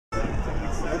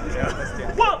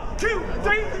2,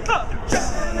 3, 4.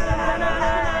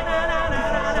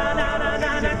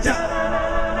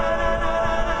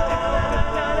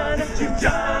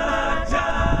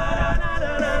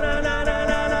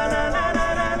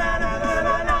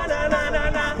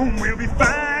 We'll be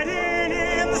fighting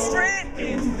in the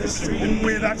street,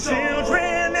 with our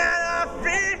children at our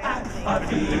feet,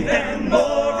 and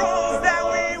morals that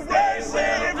we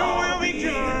worship will be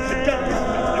done.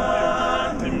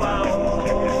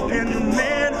 And the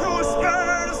man who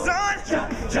spurred us on,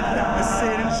 the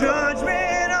sit in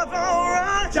judgment of our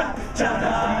run,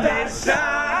 they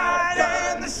shot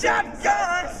and the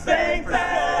shotgun bang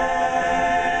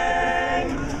bang.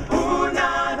 Ooh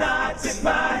na na, tip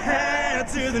my hat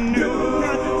to the new.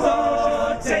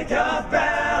 Oh, take a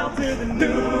bow to the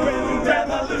new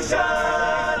revolution.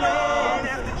 And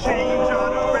have to change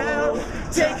all around.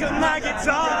 Take up my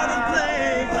guitar and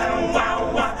play.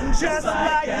 Wow, wow, just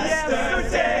like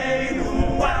yesterday.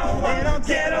 Wow, and I'll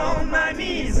get on my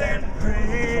knees and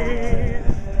pray.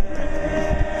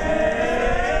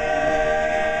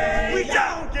 We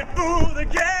don't get fooled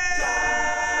again.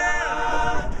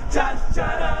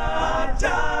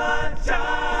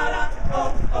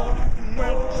 Oh, oh.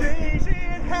 Well, change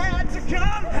it had to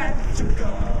come,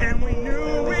 and we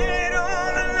knew it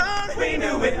all along. We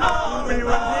knew it all. We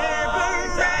were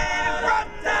liberated from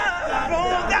the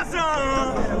old that's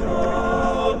on.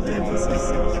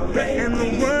 And the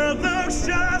world looks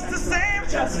just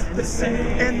the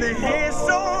same. And the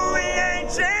history ain't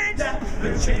changed.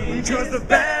 Because the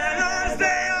banners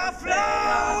they are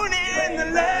flown in the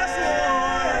last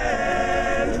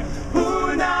war.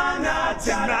 Ooh na na,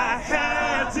 tip my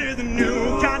hat to the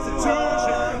new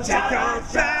Constitution. Take our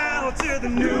bow to the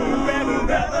new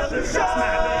revolution.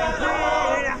 Smiling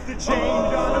free, have to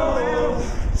change all around.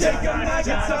 Take up my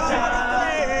guitar and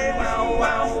play.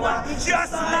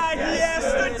 Just like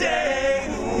yesterday.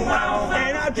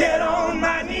 And I'll get on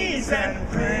my knees and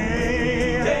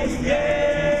pray.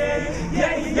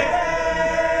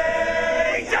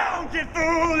 Don't get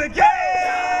fooled again.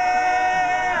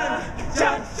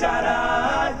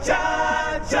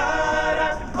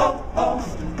 Oh, oh,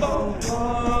 oh,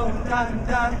 oh, da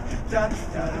da da da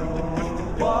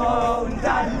oh,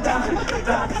 da da da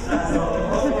da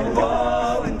oh,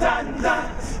 da da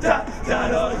da da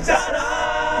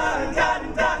da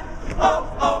da oh,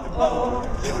 oh, oh.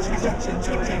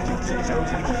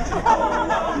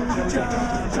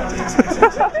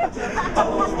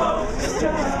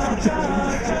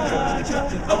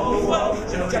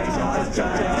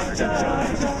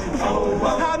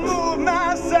 I move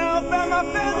myself and my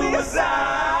family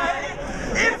aside.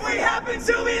 If we happen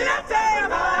to be left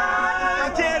behind,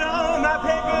 I get on my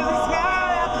papers and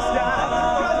smile at the sky.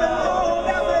 'Cause I know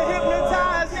that we're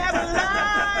hypnotized, never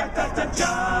lie.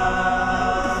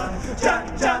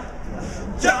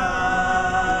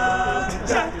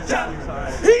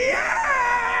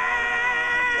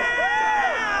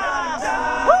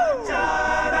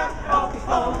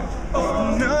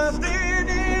 Nothing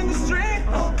in the street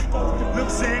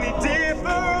looks any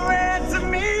different to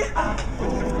me,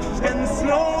 and the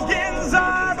slogans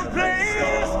are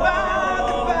replaced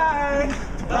by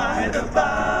the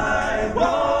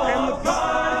Bible, and the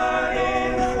party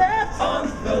on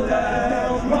the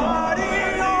left,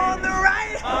 party on the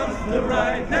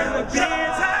right, and the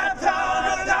beers have told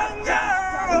no longer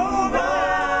over.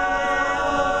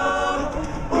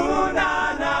 Ooh na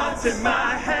na, tip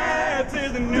my hat to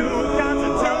the new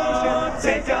Constitution.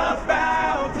 Take a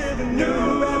bow to the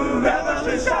new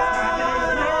revolution.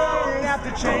 And have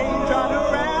to change all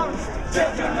around.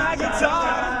 Take up my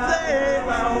guitar and play.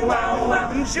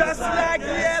 Just like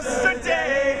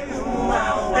yesterday.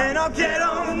 And I'll get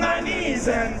on my knees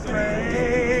and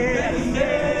pray.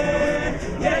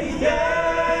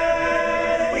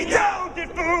 We don't get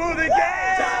fooled again.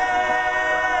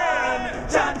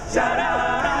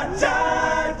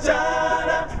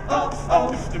 Oh,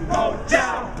 oh, oh,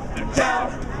 down, down,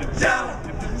 down,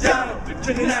 down,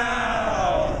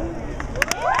 now.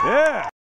 Yeah.